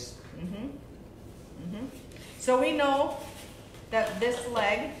blades. Mm-hmm. Mm-hmm. So we know that this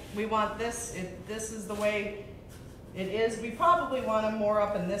leg, we want this, if this is the way it is. We probably want him more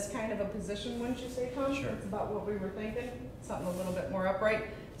up in this kind of a position, wouldn't you say, Tom? Sure. That's about what we were thinking, something a little bit more upright.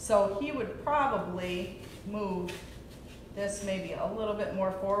 So he would probably move this maybe a little bit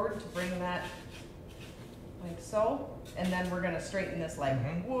more forward to bring that like so. And then we're gonna straighten this leg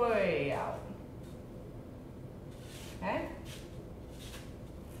way out. Okay?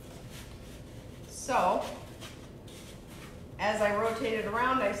 So, as I rotate it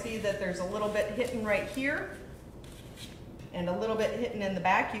around, I see that there's a little bit hitting right here and a little bit hitting in the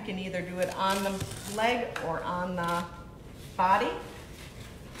back. You can either do it on the leg or on the body.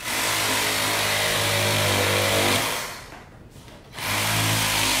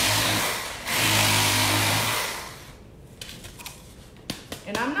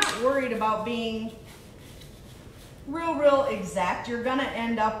 And I'm not worried about being real exact. You're gonna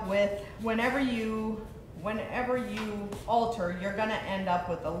end up with, whenever you alter, you're gonna end up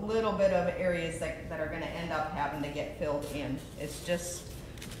with a little bit of areas that are gonna end up having to get filled in. It's just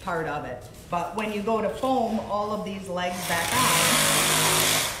part of it. But when you go to foam all of these legs back on,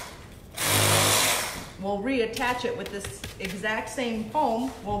 we'll reattach it with this exact same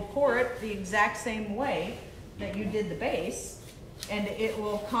foam. We'll pour it the exact same way that you did the base, and it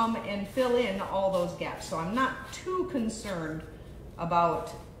will come and fill in all those gaps. So I'm not too concerned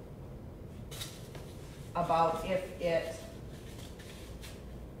about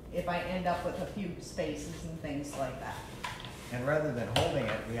if I end up with a few spaces and things like that. And rather than holding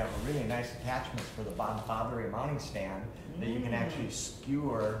it, we have a really nice attachment for the Bobcat mounting stand that you can actually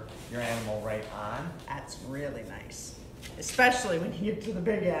skewer your animal right on. That's really nice, especially when you get to the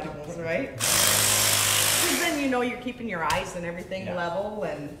big animals, right? Because then you know you're keeping your eyes and everything level.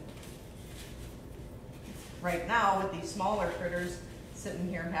 And right now with these smaller critters, sitting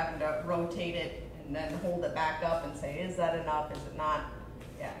here having to rotate it and then hold it back up and say, is that enough, is it not?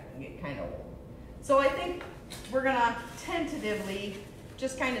 Yeah, it can get kind of old. So I think we're gonna tentatively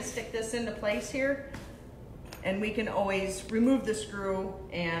just kind of stick this into place here, and we can always remove the screw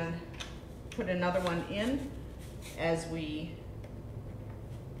and put another one in as we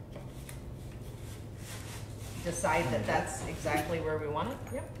decide that that's exactly where we want it.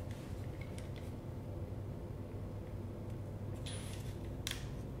 Yep.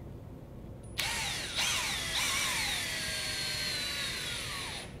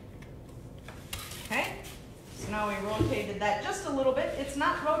 Okay, so now we rotated that just a little bit. It's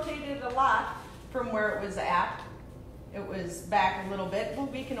not rotated a lot from where it was at. It was back a little bit, but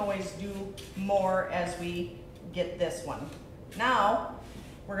we can always do more as we get this one. Now,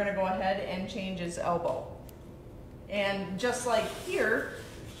 we're gonna go ahead and change his elbow. And just like here,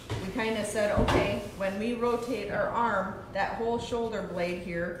 we kind of said, okay, when we rotate our arm, that whole shoulder blade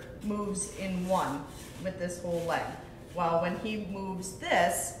here moves in one with this whole leg. While when he moves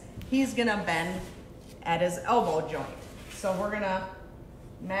this, he's gonna bend at his elbow joint. So we're gonna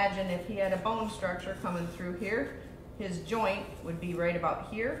imagine if he had a bone structure coming through here, his joint would be right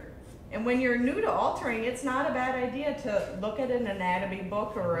about here. And when you're new to altering, it's not a bad idea to look at an anatomy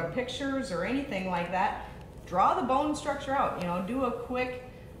book or a pictures or anything like that. Draw the bone structure out, you know, do a quick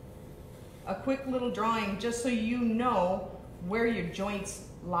little drawing just so you know where your joints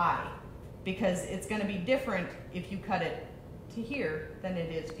lie, because it's going to be different if you cut it to here than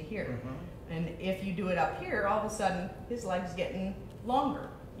it is to here. And if you do it up here, all of a sudden his leg's getting longer,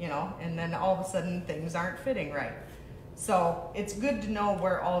 you know, and then all of a sudden things aren't fitting right. So it's good to know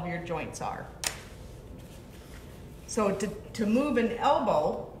where all of your joints are. So to move an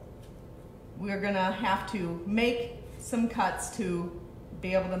elbow, we're gonna have to make some cuts to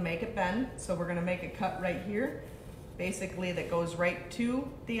be able to make it bend. So we're gonna make a cut right here, basically that goes right to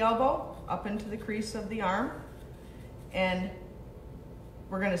the elbow, up into the crease of the arm. And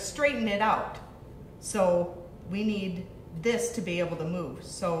we're gonna straighten it out. So we need this to be able to move.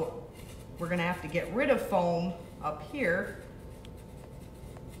 So we're gonna have to get rid of foam up here,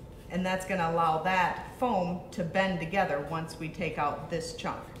 and that's gonna allow that foam to bend together once we take out this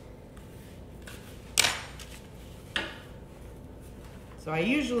chunk. So I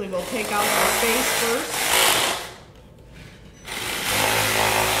usually will take out the space first.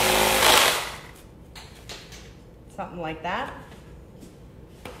 something like that.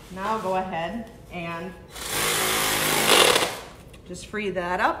 Now go ahead and just free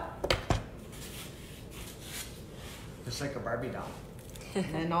that up. Just like a Barbie doll. And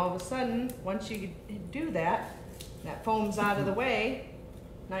then all of a sudden, once you do that, that foam's out of the way,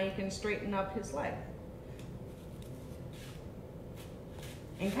 now you can straighten up his leg.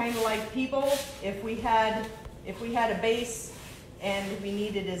 And kind of like people, if we had a base and we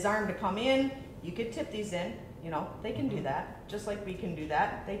needed his arm to come in, you could tip these in, you know, they can do that. Just like we can do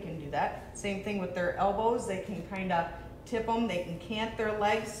that, they can do that. Same thing with their elbows, they can kind of tip them, they can cant their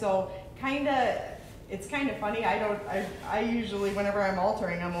legs, so it's kind of funny. I usually, whenever I'm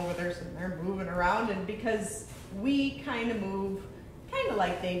altering, I'm over there sitting there moving around, and because we kind of move kind of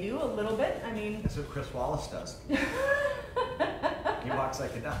like they do a little bit. I mean, that's what Chris Wallace does. He walks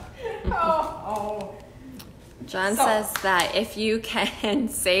like a duck. Oh. John says that if you can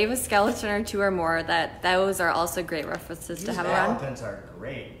save a skeleton or two or more, that those are also great references to have around. Skeletons are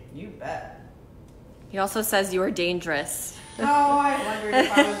great. You bet. He also says you are dangerous. Oh, I wondered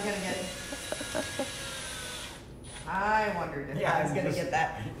if I was gonna get. I wondered if I was gonna get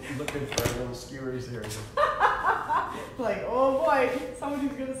that. Looking for little skewers here. Like, oh boy,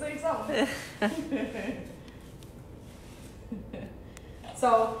 somebody's gonna say something.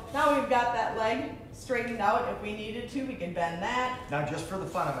 So now we've got that leg straightened out. If we needed to, we can bend that. Now, just for the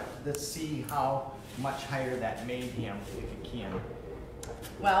fun of it, let's see how much higher that made him, if you can.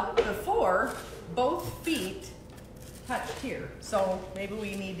 Well, before, both feet touched here. So maybe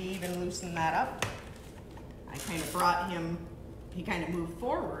we need to even loosen that up. I kind of brought him, he kind of moved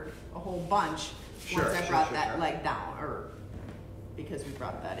forward a whole bunch once I brought that leg down, or because we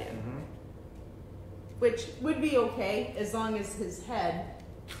brought that in. Mm-hmm. Which would be okay as long as his head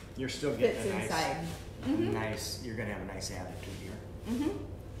You're still getting fits a nice, inside. nice, you're gonna have a nice attitude here. Mm-hmm.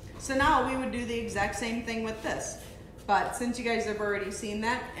 So now we would do the exact same thing with this. But since you guys have already seen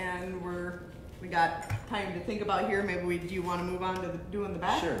that and we got time to think about here, maybe do you want to move on to doing the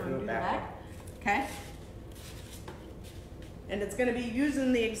back? Sure, do the back. Okay. And it's going to be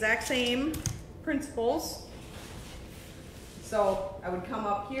using the exact same principles. So I would come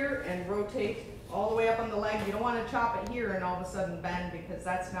up here and rotate all the way up on the leg. You don't want to chop it here and all of a sudden bend, because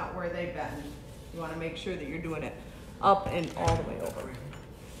that's not where they bend. You want to make sure that you're doing it up and all the way over.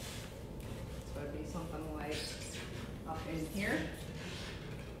 So it'd be something like up in here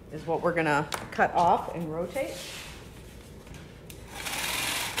is what we're going to cut off and rotate.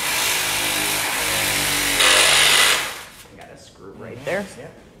 Got a screw right there.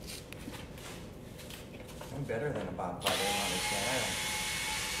 Yep. I'm better than a Bobcat on this one.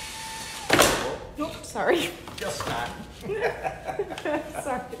 Nope, sorry. Just not.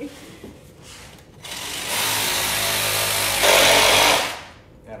 Sorry.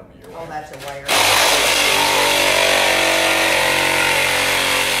 That'll be your Oh, way. that's a wire.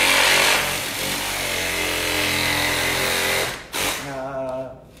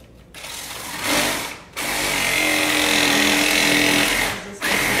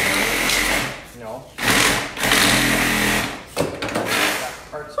 No. Got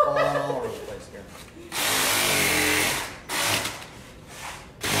parts falling all over the place here.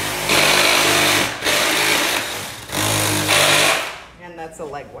 And that's a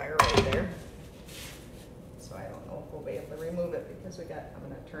leg wire right there. So I don't know if we'll be able to remove it because I'm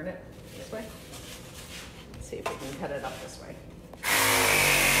gonna turn it this way. Let's see if we can cut it up this way.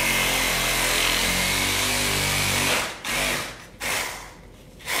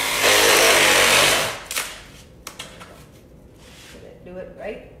 Did it do it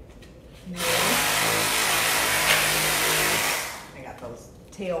right? Yeah. I got those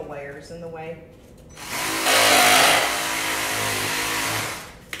tail wires in the way.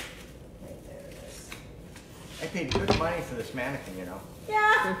 Right there it is. I paid good money for this mannequin, you know.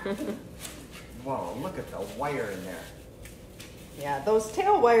 Yeah. Whoa, look at the wire in there. Yeah, those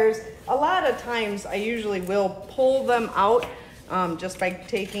tail wires, a lot of times I usually will pull them out just by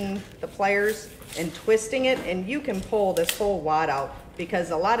taking the pliers and twisting it, and you can pull this whole wad out,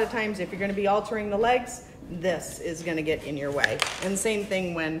 because a lot of times if you're going to be altering the legs, this is going to get in your way. And same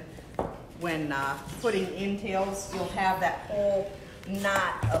thing when putting in tails, you'll have that whole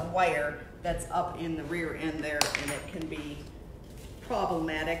knot of wire that's up in the rear end there, and it can be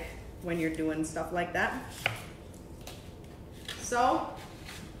problematic when you're doing stuff like that. So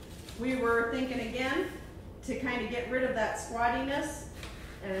we were thinking again to kind of get rid of that squattiness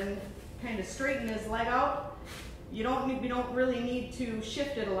and kind of straighten his leg out. We don't really need to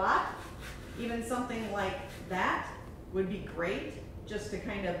shift it a lot. Even something like that would be great, just to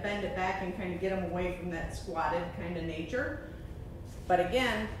kind of bend it back and kind of get him away from that squatted kind of nature. But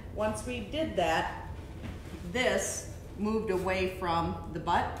again, once we did that, this moved away from the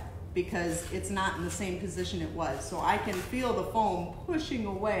butt because it's not in the same position it was. So I can feel the foam pushing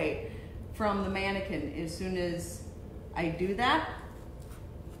away from the mannequin as soon as I do that.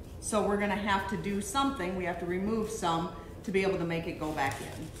 So we're gonna have to do something. We have to remove some to be able to make it go back in.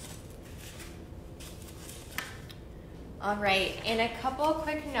 All right, and a couple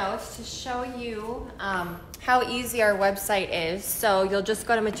quick notes to show you how easy our website is. So you'll just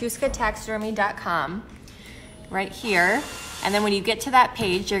go to matuskataxidermy.com right here. And then when you get to that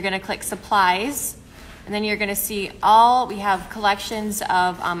page, you're gonna click supplies. And then you're gonna see we have collections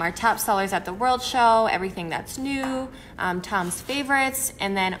of our top sellers at the World Show, everything that's new, Tom's favorites,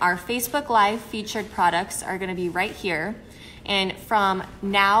 and then our Facebook Live featured products are gonna be right here. And from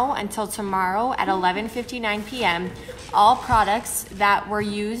now until tomorrow at 11:59 p.m., all products that were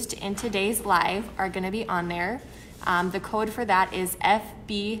used in today's live are gonna be on there. The code for that is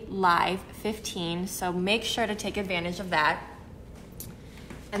FBLive15, so make sure to take advantage of that.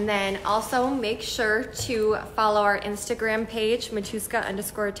 And then also make sure to follow our Instagram page,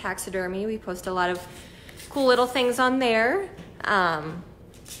 Matuska_Taxidermy. We post a lot of cool little things on there. And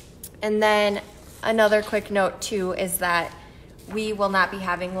then another quick note too is that we will not be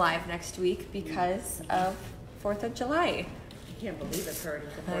having live next week because of 4th of July. I can't believe it's already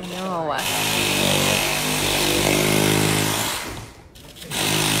the 4th I of know.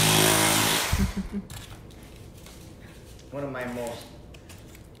 One of my most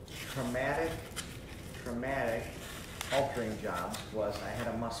traumatic altering jobs was I had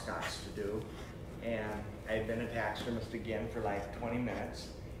a muskox to do, and I had been a taxidermist again for like 20 minutes,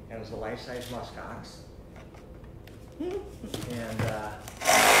 and it was a life-size muskox. And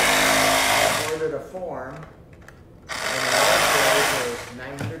I ordered a form, and the order was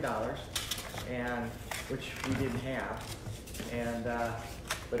 $900, and which we didn't have. And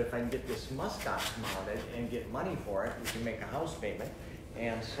but if I can get this muskox mounted and get money for it, we can make a house payment.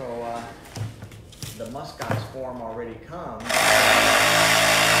 And so the muskox form already comes,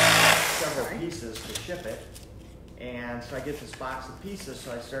 several pieces to ship it. And so I get this box of pieces,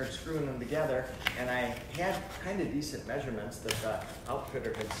 so I started screwing them together, and I had kind of decent measurements that the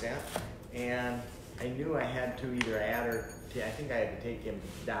outfitter had sent, and I knew I had to either add or I think I had to take him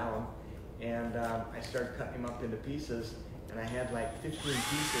down, and I started cutting him up into pieces, and I had like 15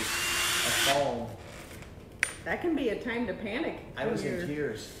 pieces of foam. That can be a time to panic. I was in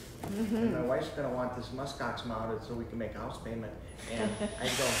tears. And my wife's gonna want this muskox mounted so we can make a house payment, and I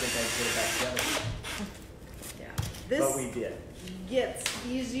don't think I'd get it back together. This but we did. Gets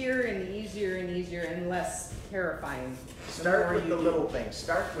easier and easier and easier and less terrifying. Start with the little things.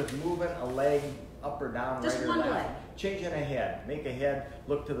 Start with moving a leg up or down, just right or one left. leg. Changing a head. Make a head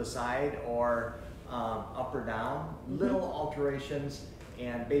look to the side or up or down. Little alterations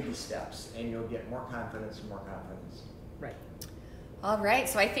and baby steps, and you'll get more confidence and more confidence. Right. All right,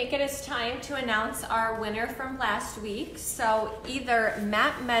 so I think it is time to announce our winner from last week. So either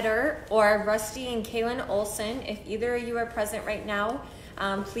Matt Metter or Rusty and Kaylin Olson, if either of you are present right now,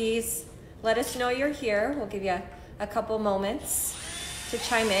 please let us know you're here. We'll give you a couple moments to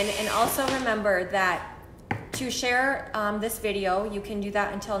chime in. And also remember that to share this video, you can do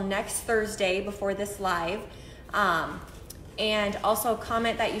that until next Thursday before this live. And also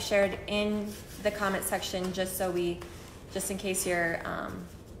comment that you shared in the comment section just in case your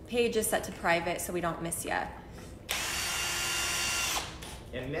page is set to private so we don't miss you.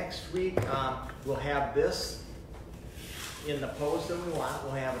 And next week, we'll have this in the pose that we want.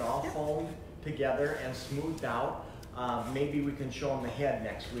 We'll have it all foamed together and smoothed out. Maybe we can show them the head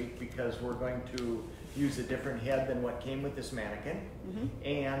next week because we're going to use a different head than what came with this mannequin.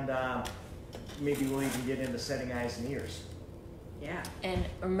 And maybe we'll even get into setting eyes and ears. Yeah. And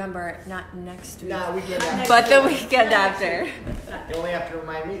remember, not next week. No, weekend after. But the weekend after. You only have to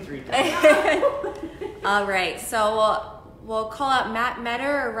remind me 3 times. All right, so we'll call out Matt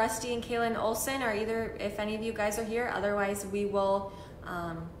Metter or Rusty and Kaylin Olson, or either if any of you guys are here. Otherwise, we will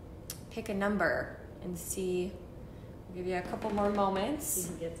pick a number and see. We'll give you a couple more moments. See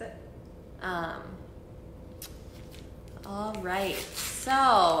who gets it. All right,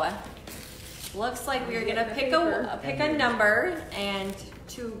 so looks like we're gonna pick a number, and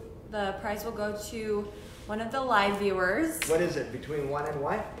the prize will go to one of the live viewers. What is it? Between 1 and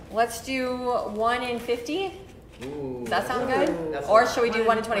what? Let's do 1 and 50. Ooh, Does that sound good? That's Or should we do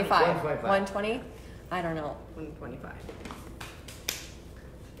 1 and 25? 125. 120? I don't know. 125.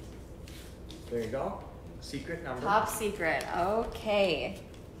 There you go. Secret number. Top secret. Okay.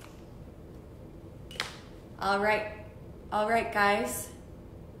 All right, guys.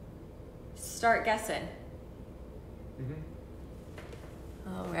 Start guessing.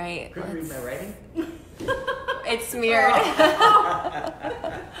 All right. Couldn't read my writing? It's smeared.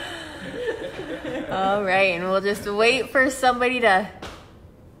 All right, and we'll just wait for somebody to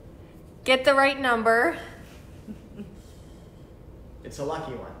get the right number. It's a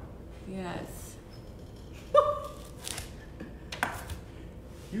lucky one. Yes.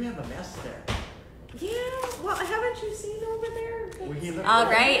 You have a mess there. Yeah, well, haven't you seen over there? All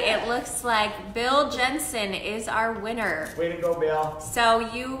right, it looks like Bill Jensen is our winner. Way to go, Bill. So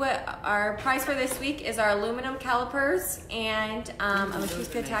our prize for this week is our aluminum calipers and a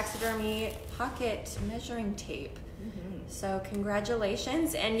Matuska Taxidermy pocket measuring tape. So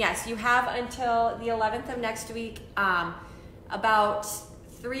congratulations. And yes, you have until the 11th of next week, about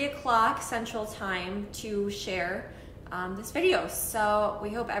 3 o'clock Central Time to share this video. So we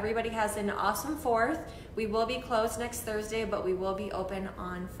hope everybody has an awesome 4th. We will be closed next Thursday, but we will be open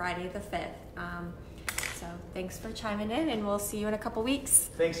on Friday the 5th. So thanks for chiming in, and we'll see you in a couple weeks.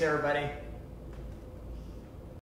 Thanks, everybody.